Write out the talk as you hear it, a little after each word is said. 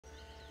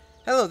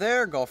Hello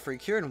there, Golf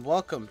Freak here, and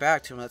welcome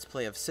back to a Let's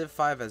Play of Civ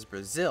 5 as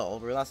Brazil.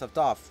 Where we last left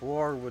off,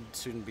 war would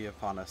soon be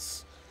upon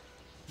us.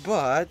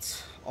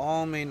 But,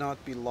 all may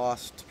not be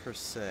lost per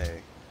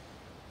se.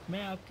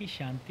 मैं आपकी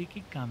शांति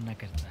की कामना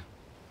करता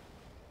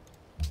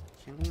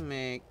Can we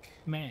make...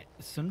 मैं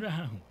सुन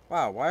रहा हूँ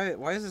Wow,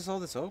 why is all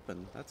this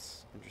open?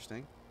 That's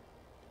interesting.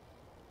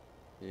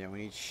 Yeah, we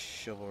need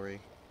chivalry.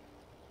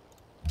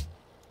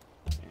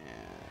 And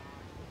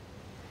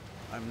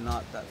I'm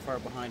not that far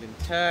behind in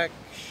tech.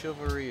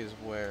 Chivalry is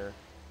where...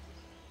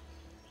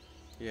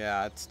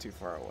 Yeah, it's too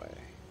far away.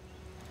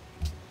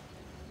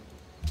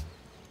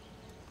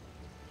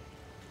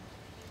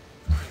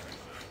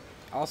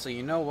 Also,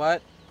 you know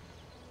what?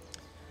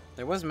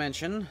 There was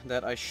mention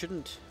that I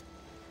shouldn't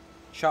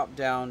chop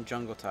down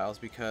jungle tiles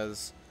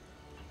because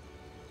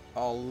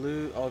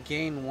I'll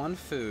gain one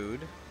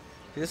food.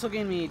 This will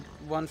gain me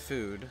one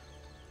food,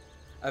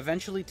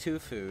 eventually 2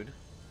 food,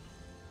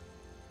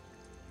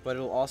 but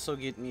it'll also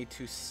get me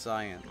 2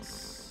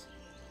 science.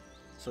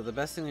 So the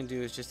best thing to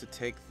do is just to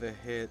take the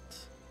hit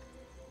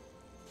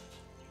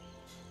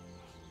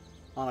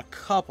on a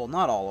couple,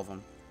 not all of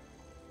them.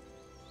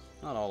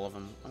 Not all of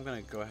them. I'm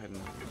gonna go ahead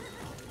and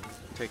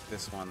take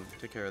this one,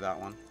 take care of that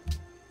one.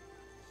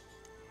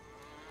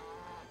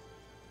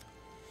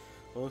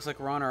 Well, looks like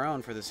we're on our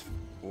own for this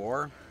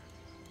war.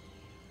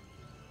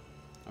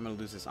 I'm gonna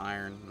lose this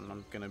iron, and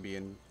I'm gonna be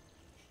in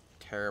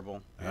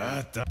terrible.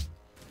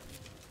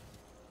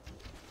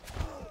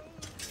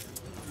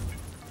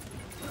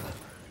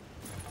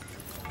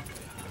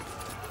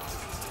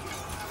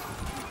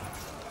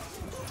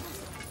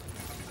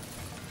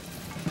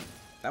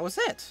 That was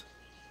it.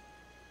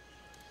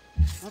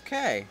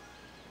 Okay.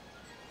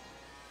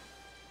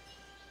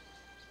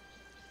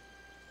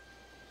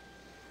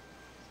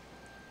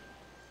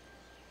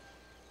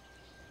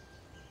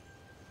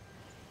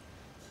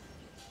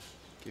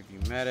 Give you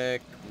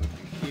medic, move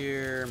you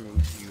here,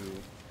 move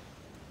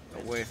you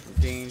away from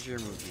danger,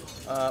 move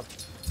you up.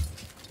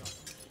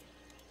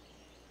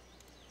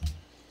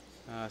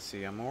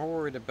 See, I'm more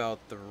worried about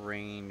the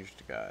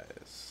ranged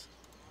guys.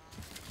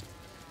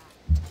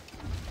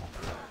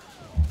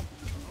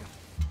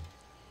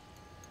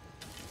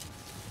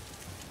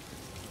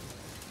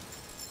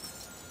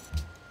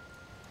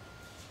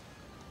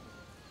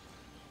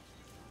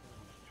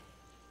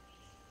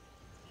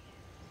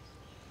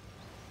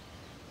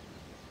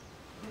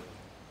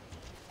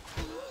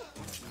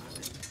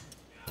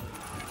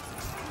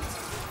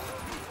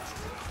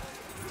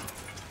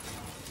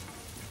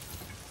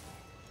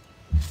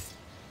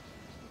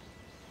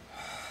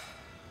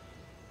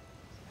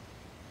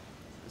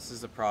 This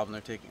is the problem.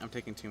 I'm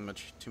taking too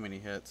many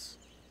hits.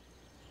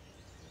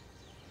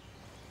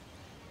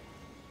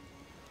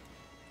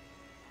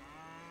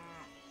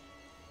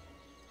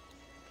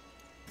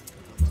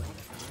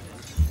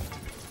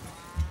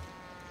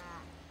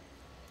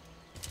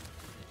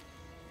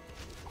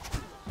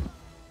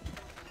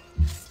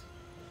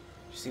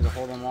 Just need to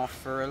hold them off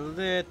for a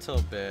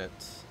little bit.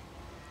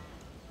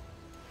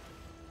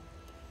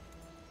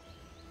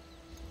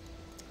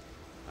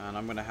 And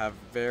I'm gonna have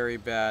very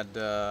bad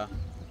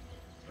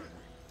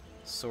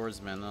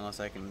swordsman unless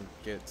I can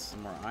get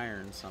some more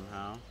iron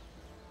somehow.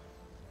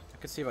 I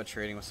could see about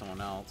trading with someone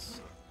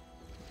else.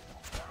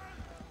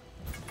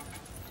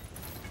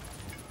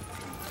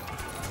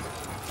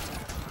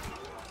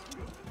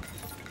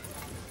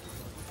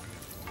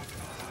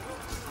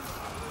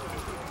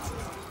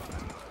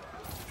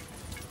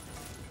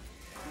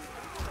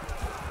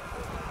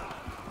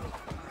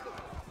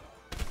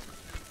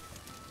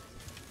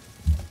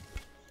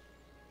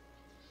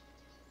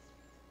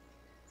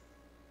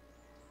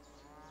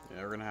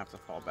 Yeah, we're gonna have to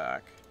fall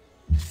back.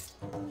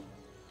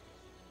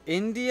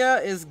 India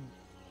is...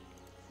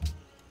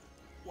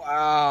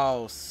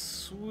 Wow,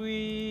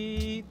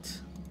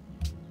 sweet.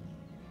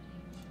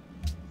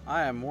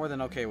 I am more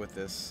than okay with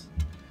this.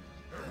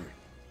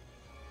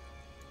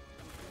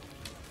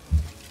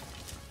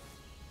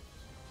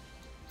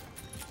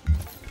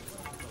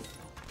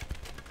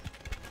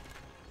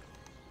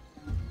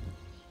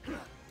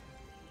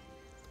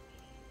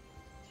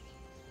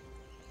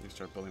 We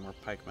start building more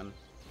pikemen.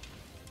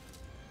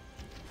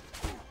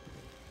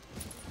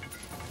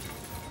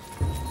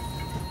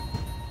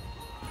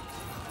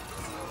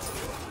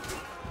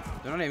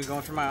 They're not even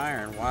going for my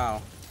iron.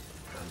 Wow.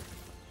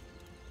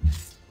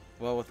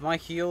 Well, with my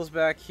heals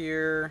back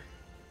here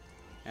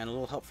and a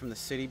little help from the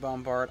city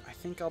bombard, I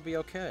think I'll be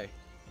okay.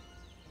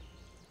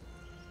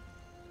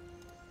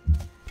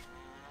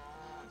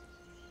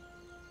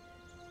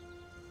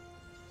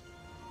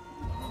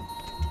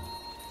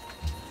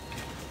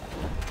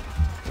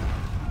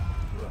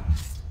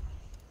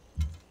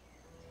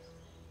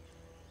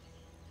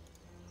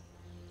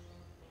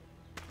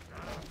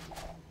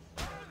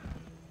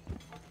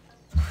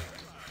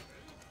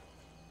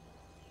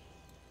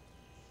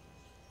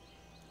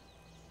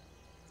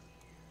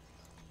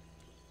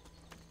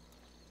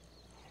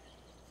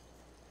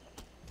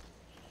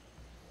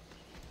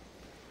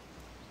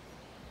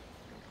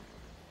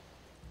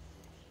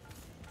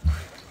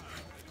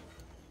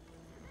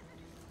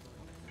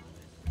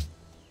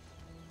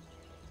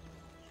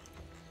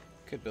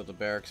 Could build a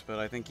barracks, but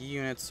I think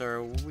units are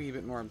a wee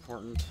bit more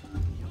important.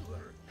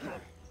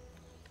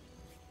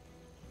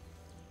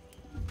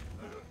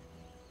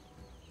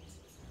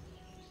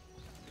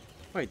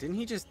 Wait, didn't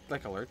he just,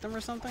 like, alert them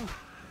or something?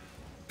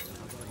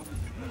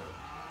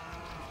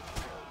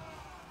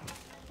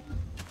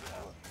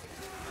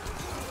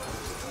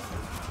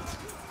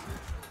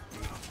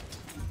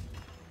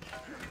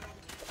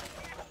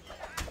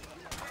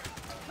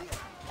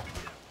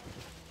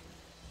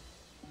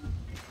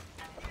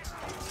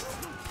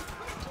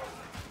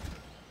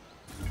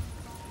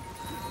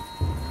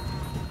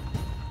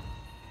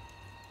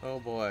 Oh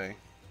boy.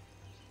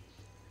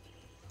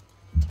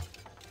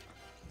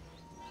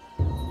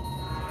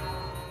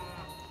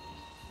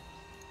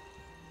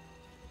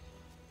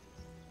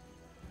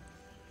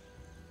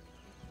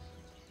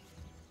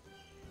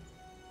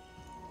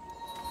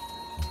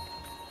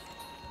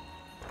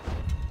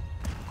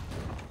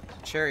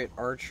 Chariot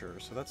archer,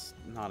 so that's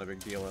not a big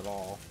deal at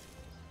all.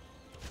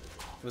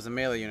 If it was a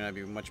melee unit, I'd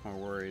be much more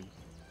worried.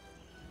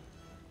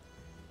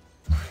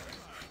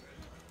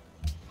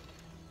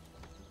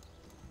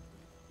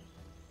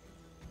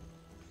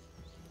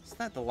 Isn't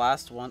that the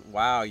last one?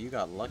 Wow, you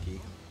got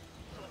lucky.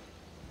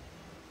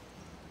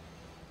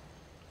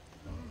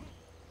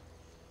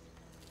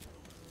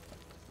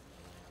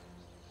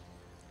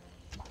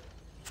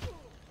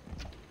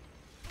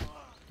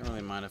 Don't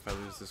really mind if I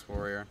lose this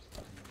warrior.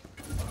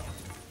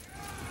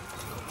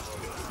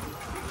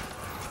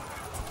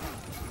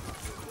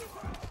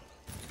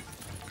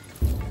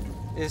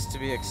 Is to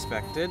be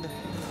expected.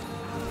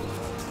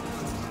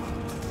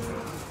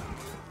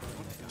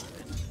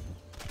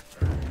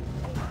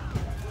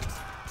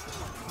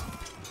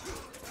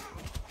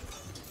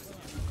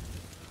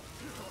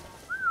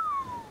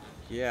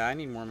 Yeah, I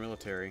need more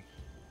military.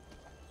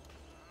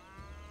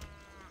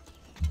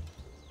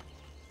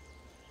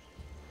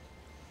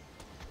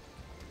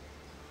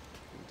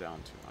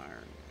 Down to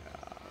iron.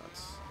 Yeah,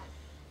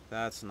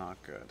 that's not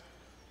good.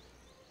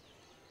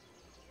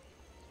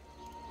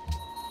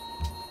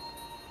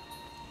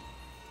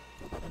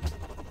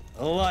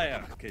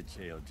 Olaya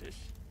keçeyotish.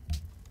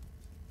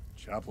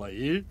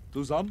 Chaplai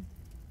tuzam.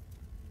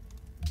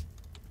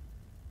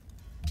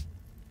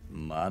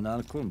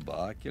 Manan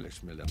kumba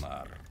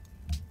kelishmelemar.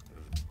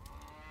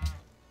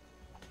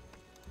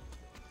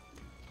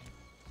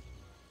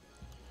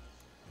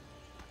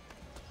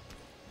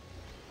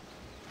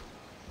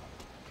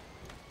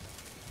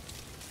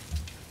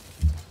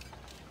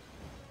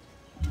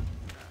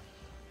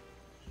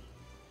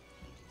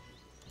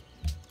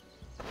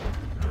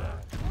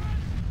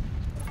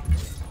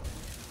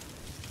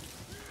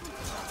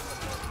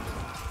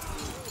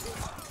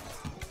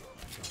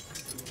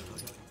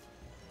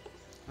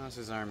 How's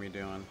his army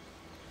doing?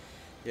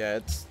 Yeah,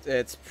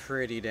 it's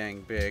pretty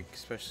dang big,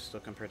 especially still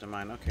compared to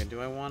mine. Okay, do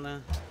I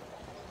wanna...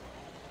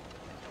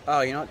 Oh,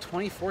 you know what?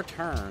 24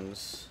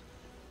 turns.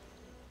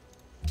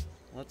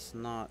 Let's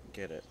not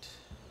get it.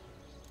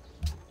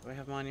 Do I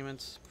have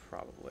monuments?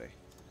 Probably.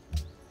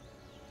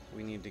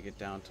 We need to get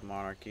down to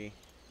monarchy.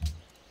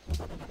 And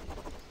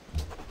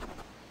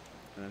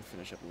then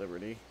finish up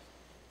liberty.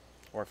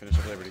 Or finish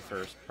up liberty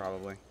first,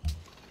 probably.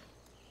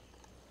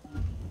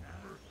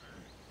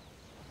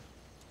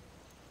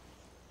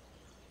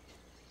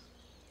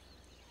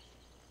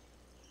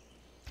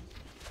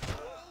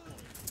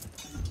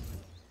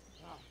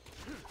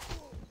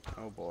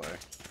 Oh boy.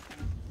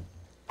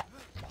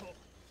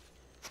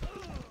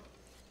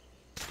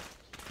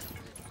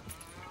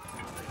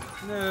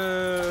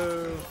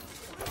 No!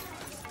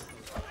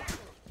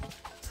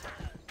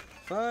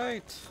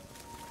 Fight!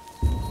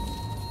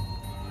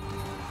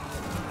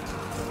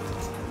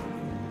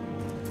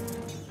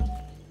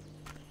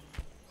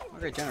 Oh,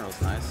 great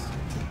general's nice.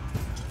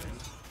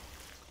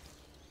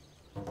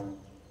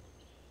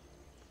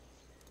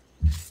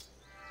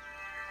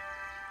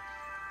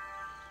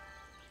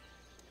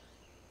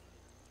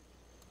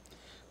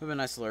 Would have been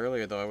nice a little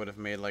earlier, though. I would have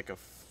made like a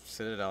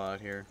citadel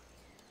out here.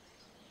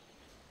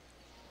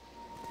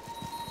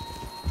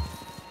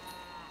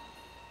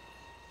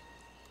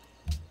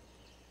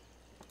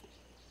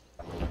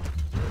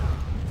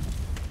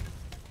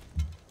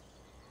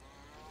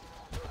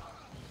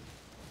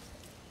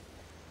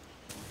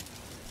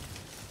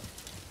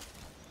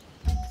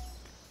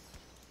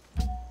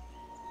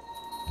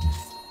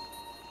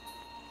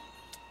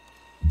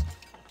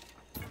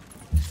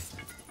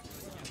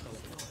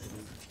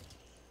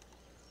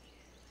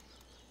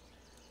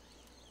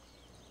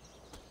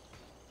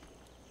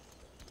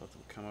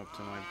 Come up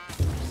to my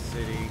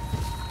city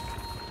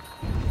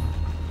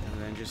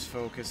and then just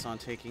focus on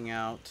taking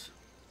out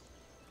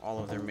all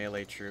of their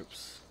melee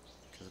troops,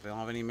 because if they don't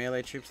have any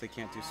melee troops they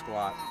can't do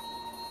squat,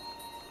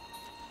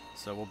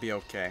 so we'll be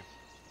okay.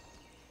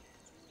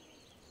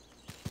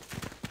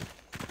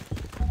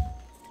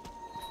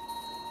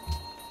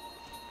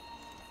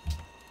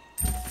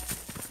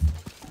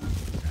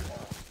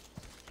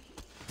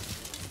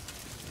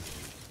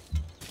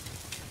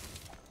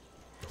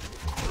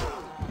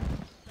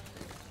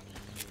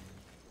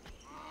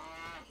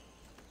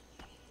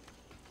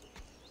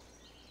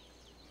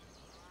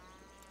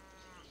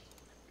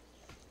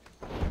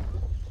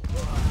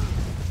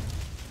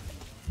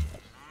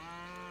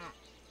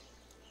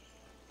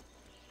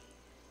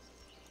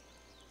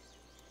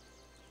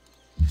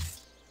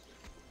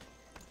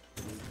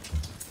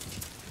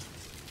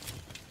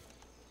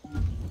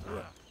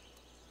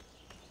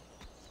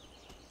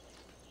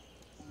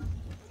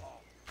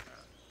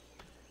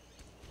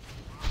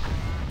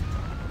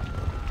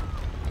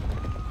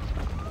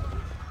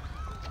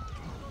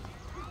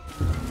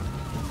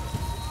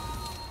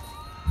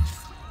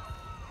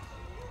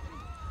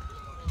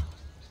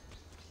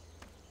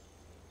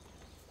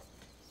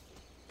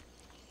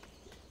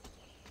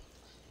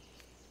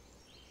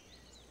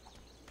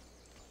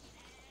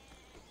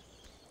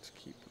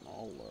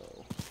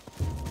 follow.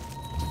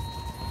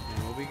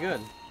 And we'll be good.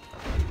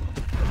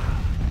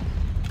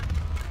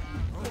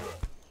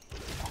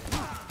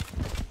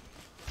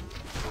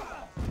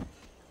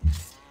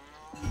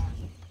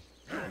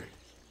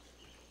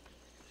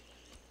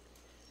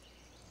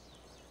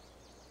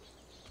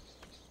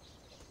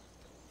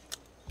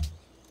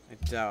 I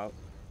doubt.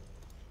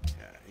 Yeah,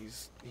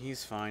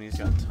 he's fine. He's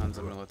got tons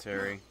of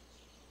military.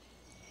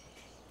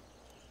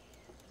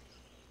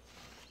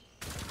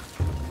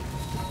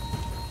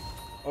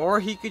 Or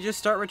he could just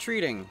start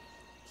retreating.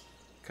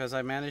 Because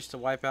I managed to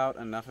wipe out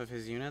enough of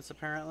his units,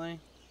 apparently.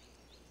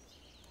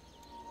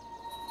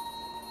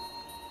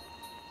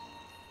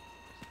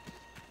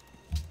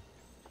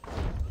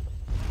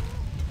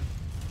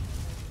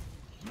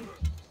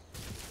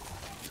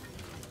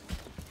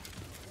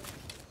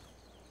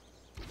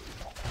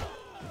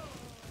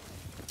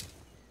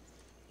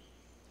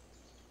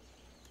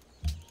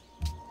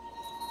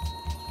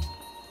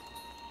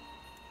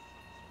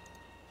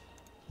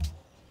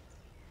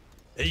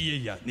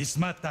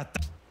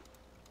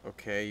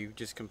 Okay, you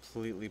just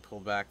completely pull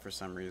back for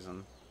some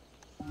reason.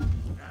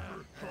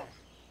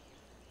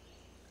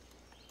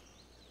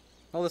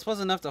 Well, this was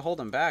enough to hold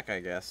him back, I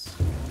guess.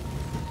 So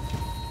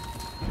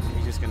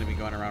he's just gonna be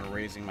going around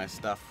raising my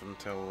stuff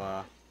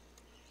until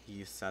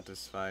he's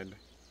satisfied.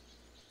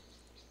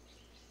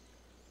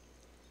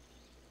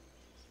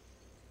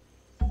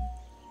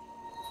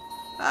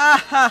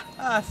 Ah ha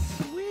ha!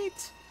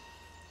 Sweet!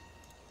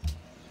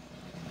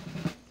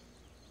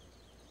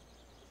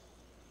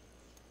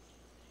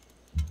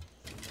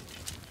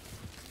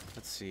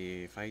 Let's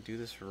see if I do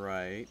this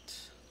right.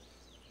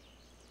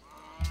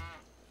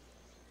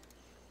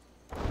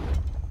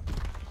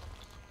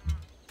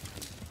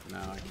 No,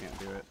 I can't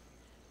do it.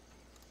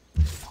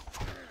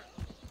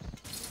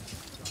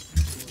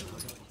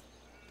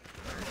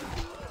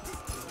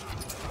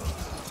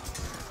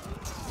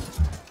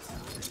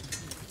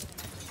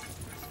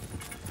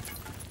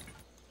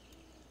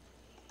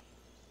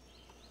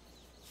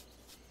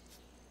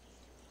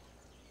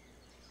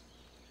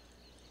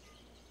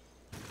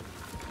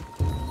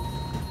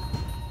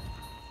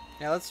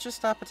 Yeah, let's just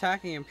stop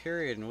attacking him,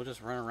 period, and we'll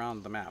just run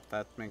around the map.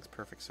 That makes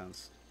perfect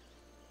sense.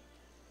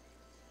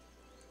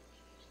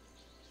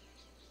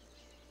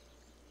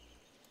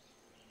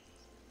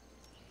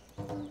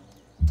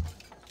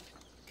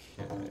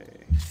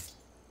 Okay.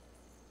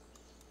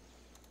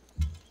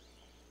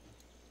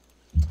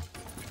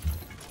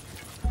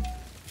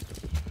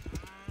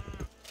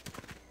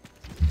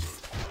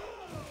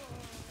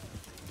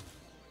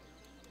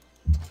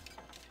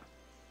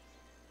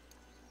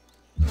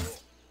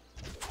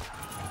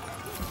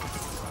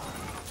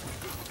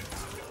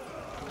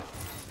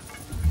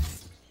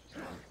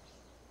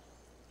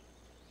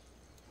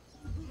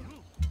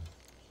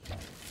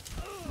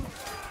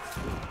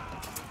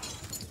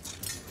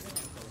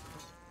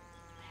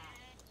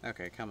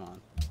 Okay, come on.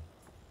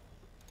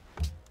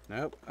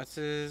 Nope, that's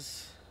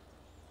his...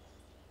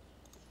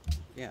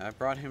 Yeah, I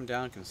brought him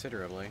down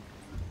considerably.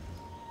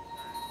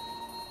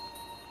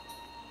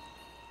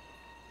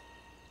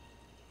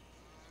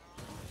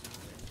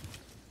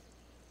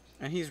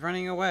 And he's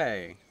running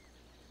away.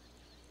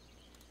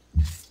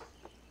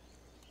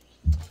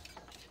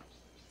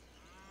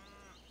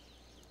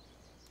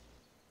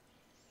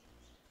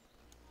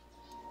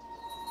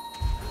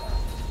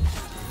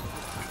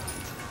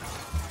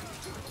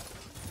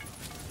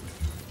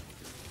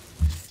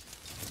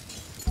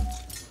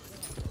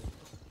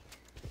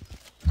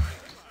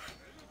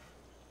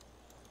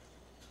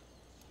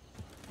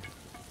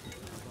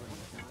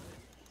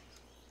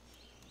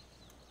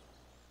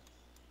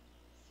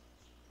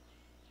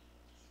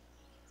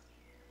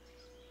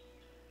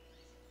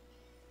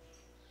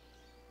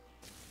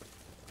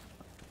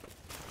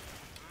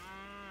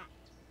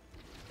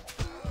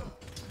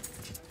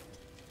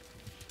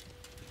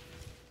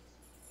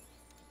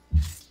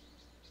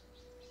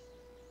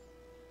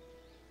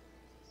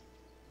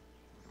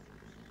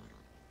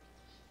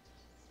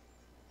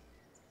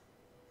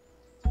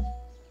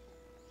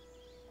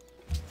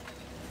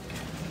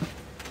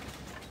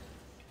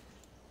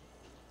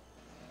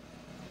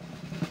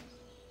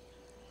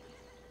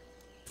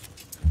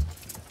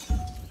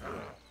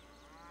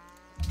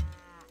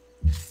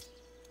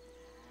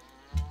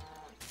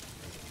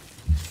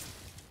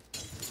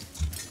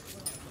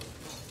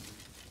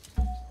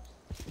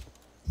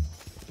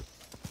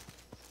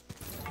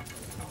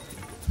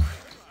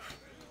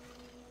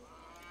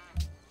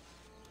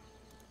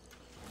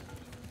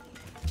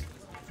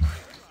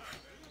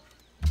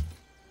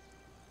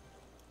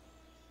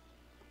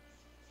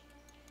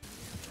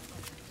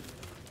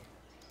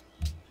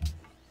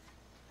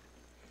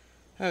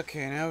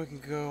 Okay, now we can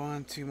go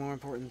on to more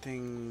important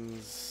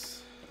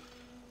things,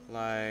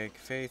 like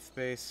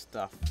faith-based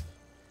stuff.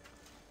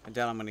 I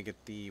doubt I'm gonna get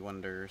the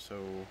wonder,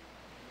 so...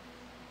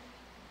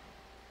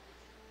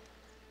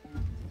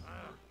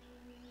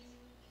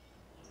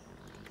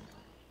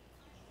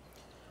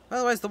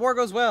 Otherwise, the war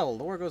goes well!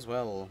 The war goes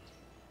well.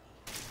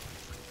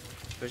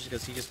 Especially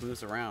because he just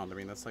moves around. I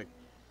mean, that's like...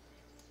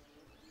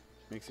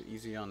 makes it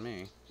easy on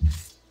me.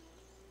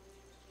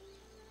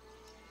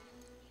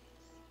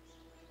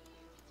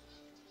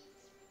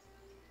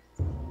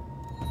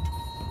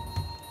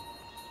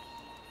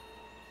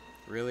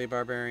 Really,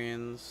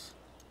 barbarians?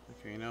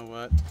 Okay, you know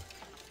what?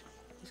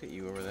 Let's get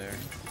you over there.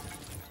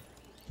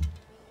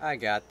 I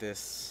got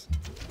this.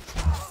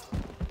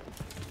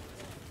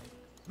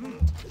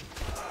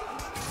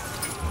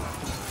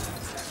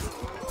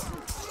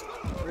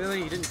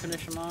 Really? You didn't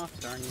finish him off?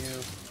 Darn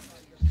you.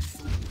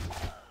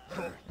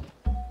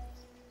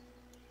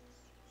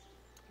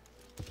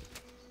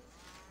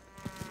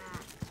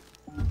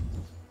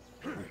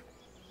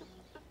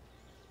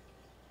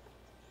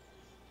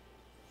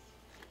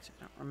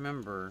 I don't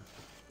remember.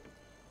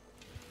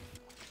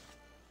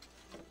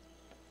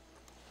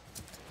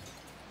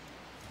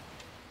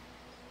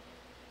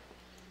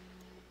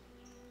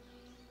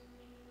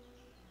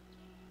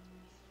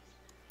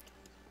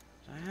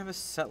 Did I have a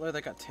settler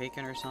that got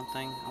taken or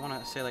something? I want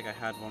to say like I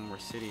had one more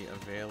city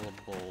available.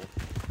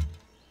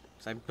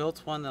 Because I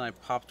built one, then I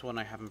popped one.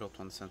 I haven't built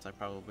one since. I've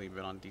probably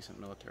been on decent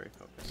military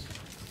focus.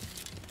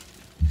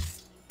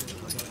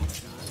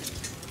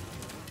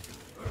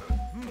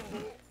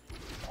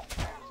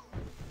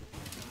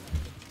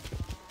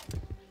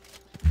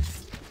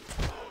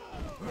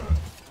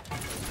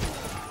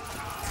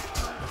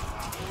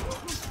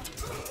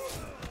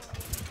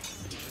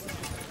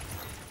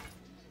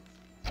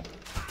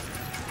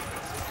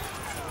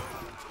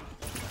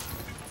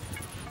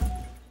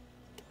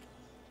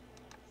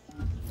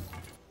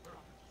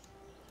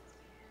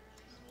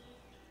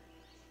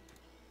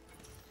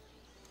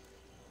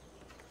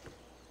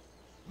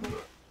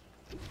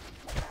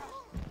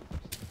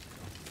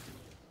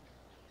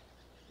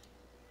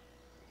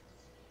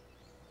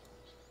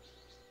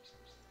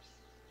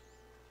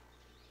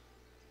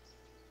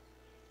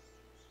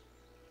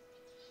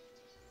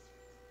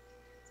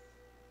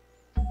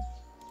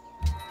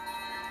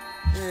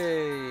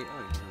 Yay!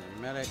 Oh, you're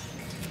a medic.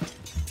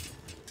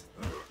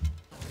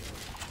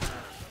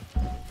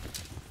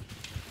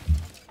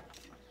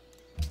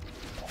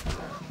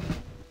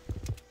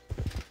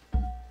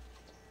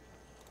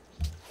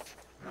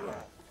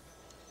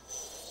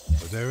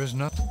 There is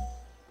not.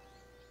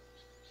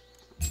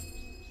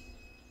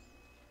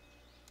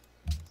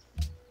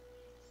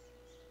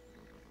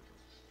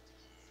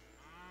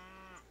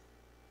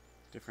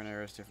 Different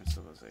eras, different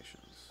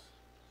civilizations.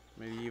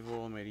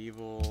 Medieval,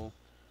 medieval.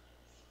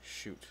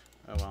 Shoot.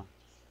 Oh well.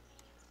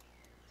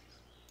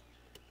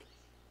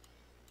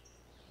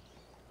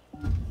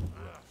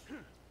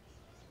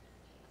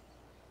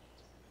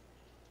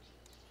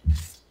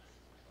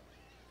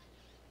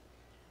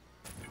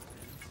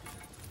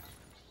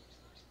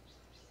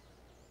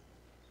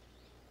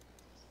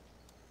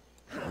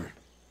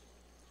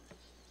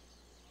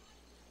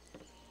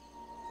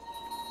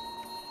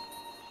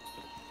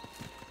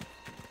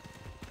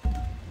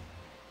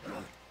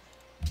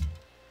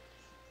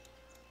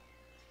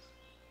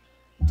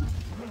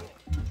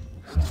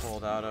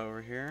 Hold out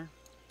over here.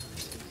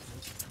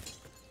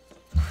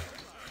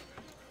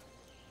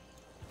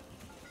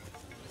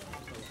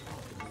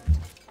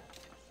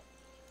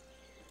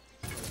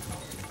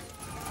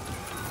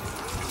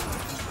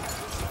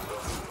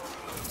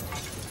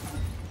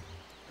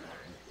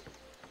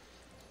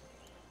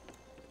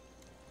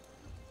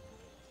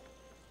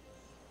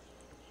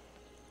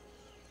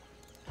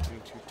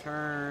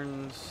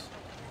 Turns.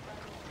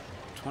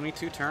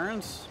 22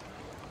 turns?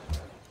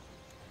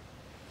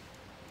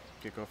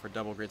 Could go for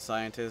double grid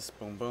scientist.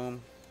 Boom,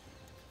 boom.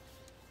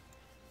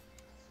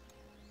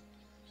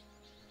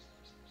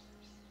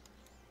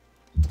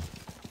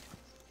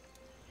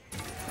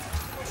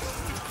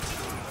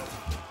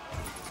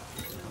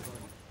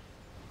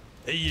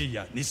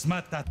 Iya,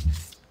 nismata.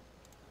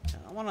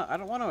 I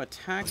don't wanna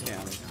attack him.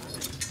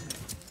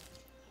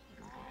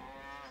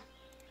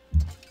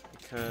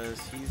 Because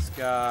he's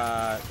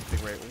got the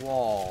Great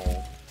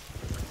Wall.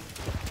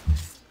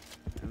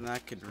 And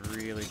that could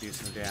really do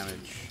some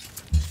damage.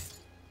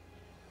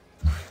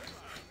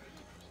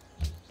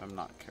 If I'm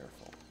not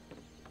careful.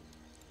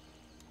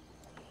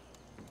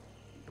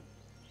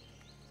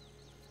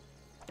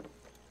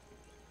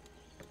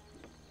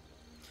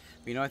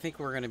 You know, I think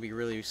we're going to be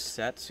really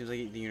set as soon as I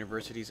get the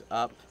universities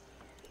up.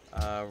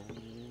 What am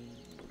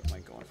I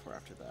going for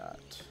after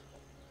that?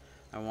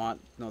 I want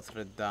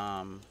Notre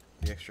Dame.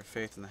 The extra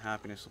faith and the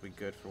happiness will be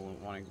good for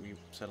wanting me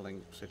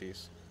settling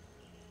cities.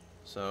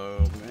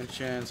 So,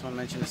 someone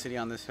mentioned a city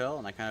on this hill,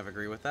 and I kind of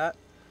agree with that.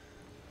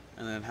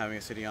 And then having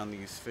a city on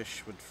these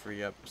fish would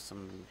free up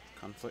some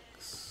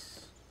conflicts.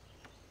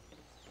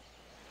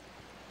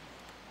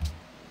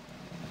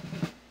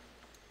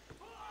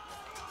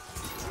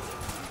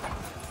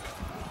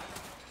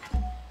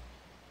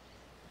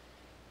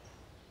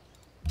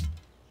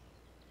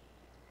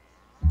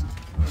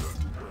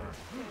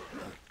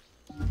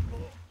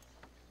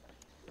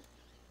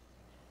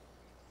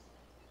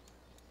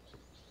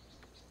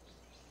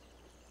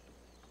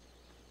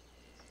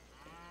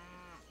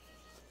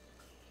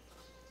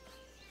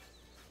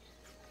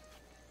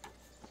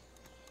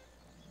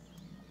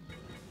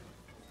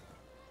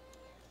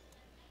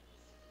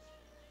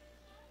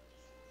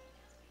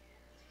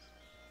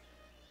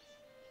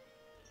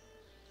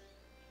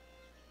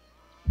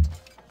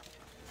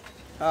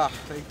 Ah,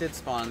 they did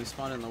spawn. They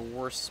spawned in the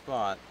worst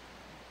spot.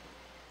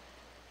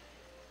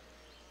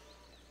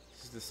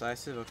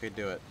 decisive? Okay,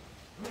 do it.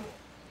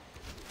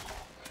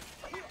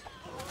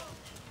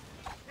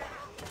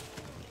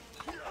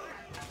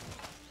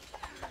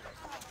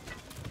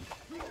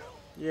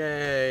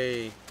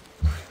 Yay!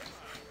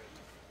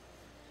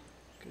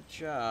 Good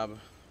job.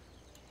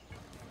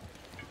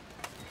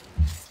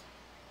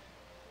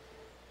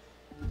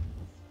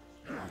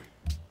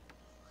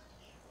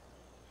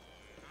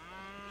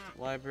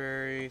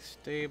 Library,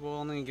 stable,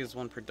 only gives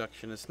 1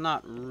 production. It's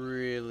not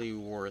really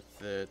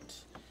worth it.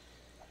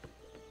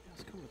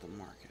 Let's go with the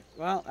market.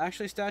 Well,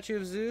 actually, statue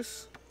of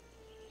Zeus?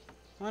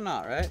 Why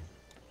not, right?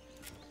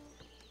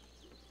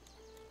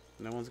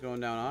 No one's going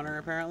down on her,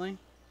 apparently.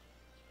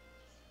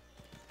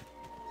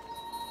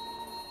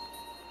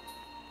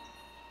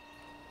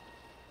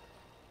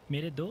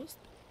 मेरे दोस्त,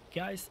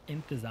 क्या इस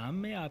इंतज़ाम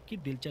में आपकी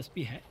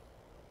दिलचस्पी है?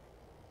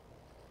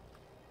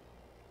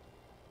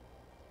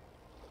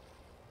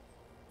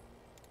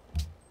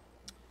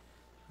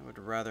 I would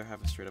rather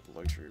have a straight-up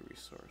luxury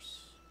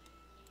resource.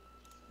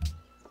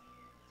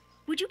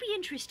 Would you be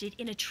interested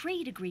in a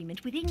trade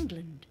agreement with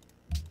England?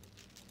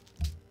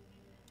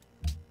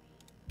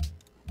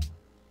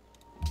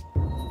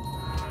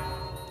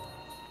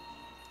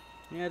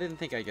 Yeah, I didn't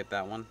think I'd get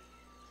that one.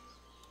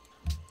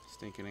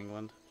 Stinking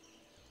England.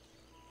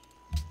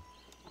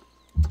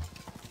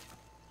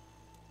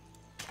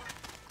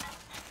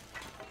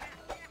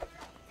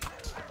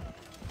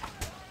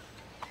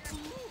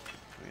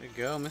 Way to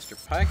go, Mr.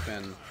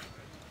 Pikeman.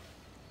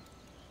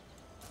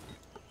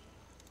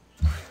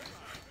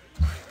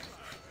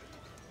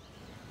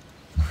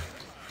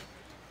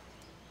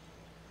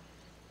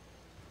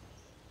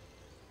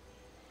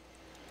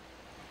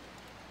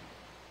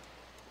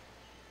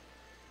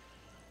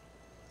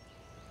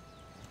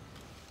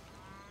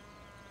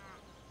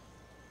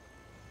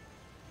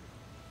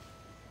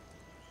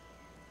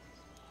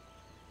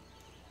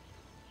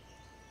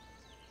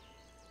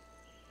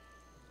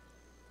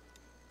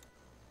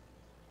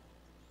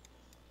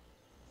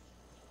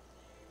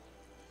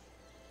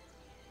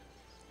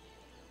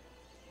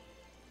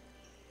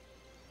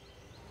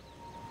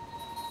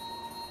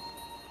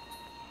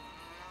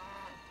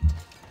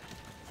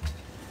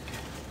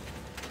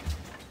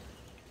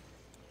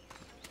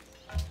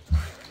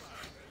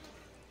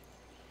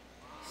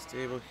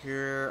 Stable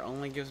here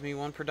only gives me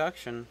 1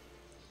 production.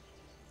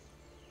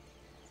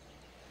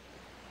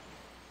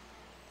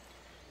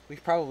 We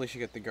probably should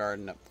get the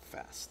garden up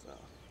fast,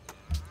 though.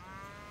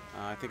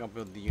 I think I'll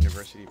build the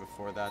university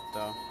before that,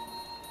 though.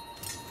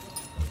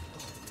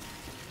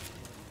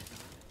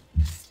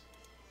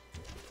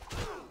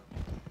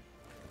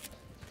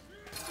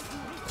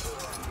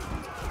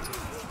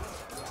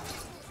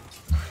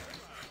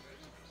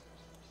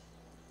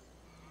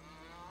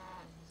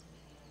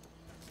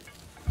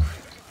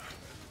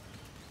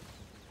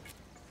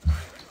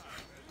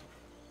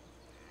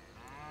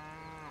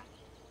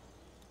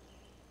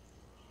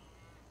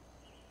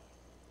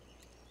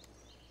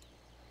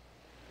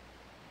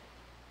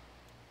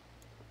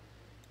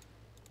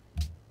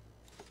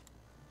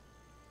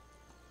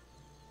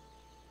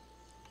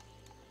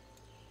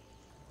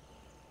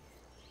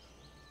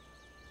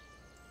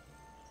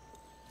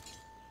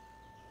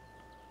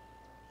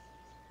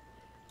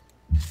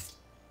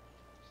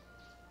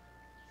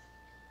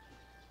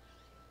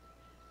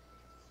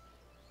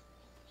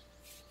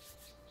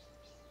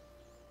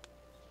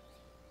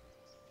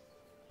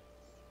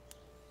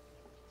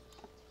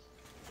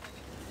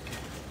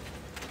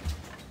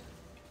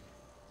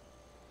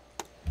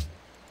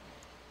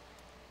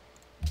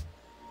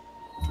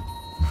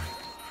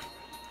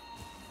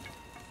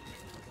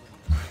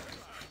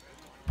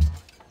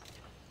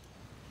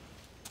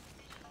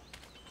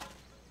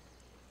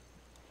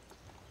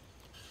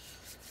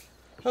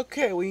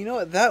 Okay, well, you know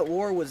what? That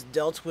war was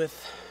dealt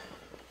with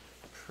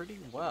pretty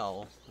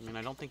well. I mean,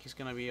 I don't think he's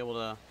going to be able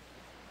to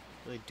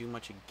really do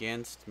much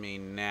against me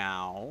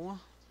now.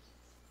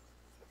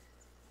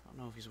 I don't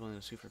know if he's willing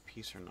to sue for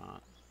peace or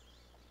not.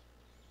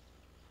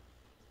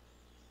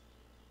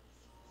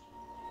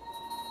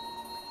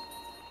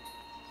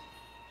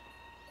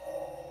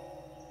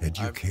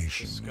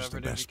 Education is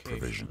the best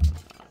provision.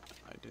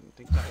 I didn't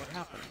think that would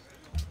happen.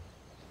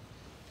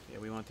 Yeah,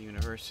 we want the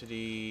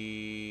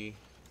university.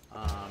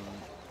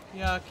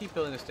 Yeah, keep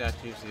building the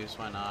statues, Zeus,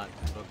 why not?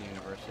 Build the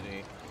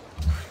university.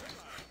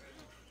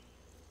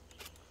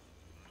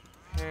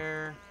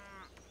 Repair.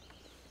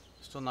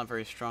 Still not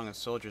very strong as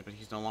soldiers, but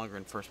he's no longer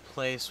in first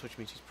place, which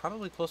means he's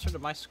probably closer to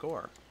my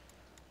score.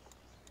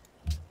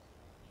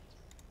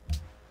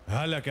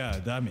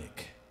 Halaka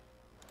Damik.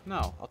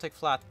 No, I'll take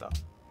flat, though.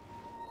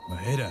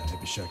 Mahera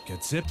Ebishak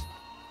Katsip.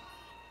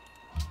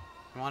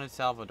 I wanted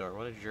Salvador.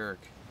 What a jerk.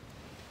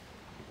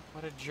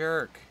 What a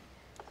jerk.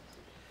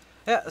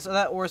 Yeah, so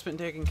that war's been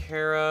taken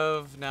care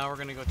of. Now we're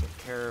gonna go take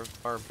care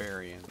of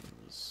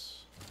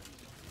barbarians.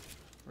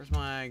 Where's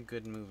my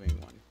good moving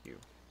one? You.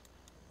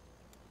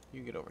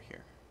 You get over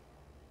here.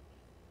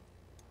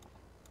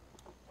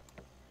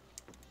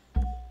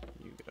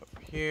 You get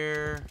over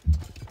here.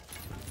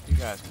 You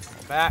guys can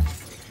go back.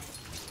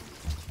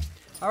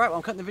 Alright, well,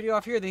 I'm cutting the video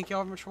off here. Thank you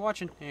all very much for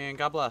watching, and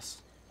God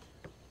bless.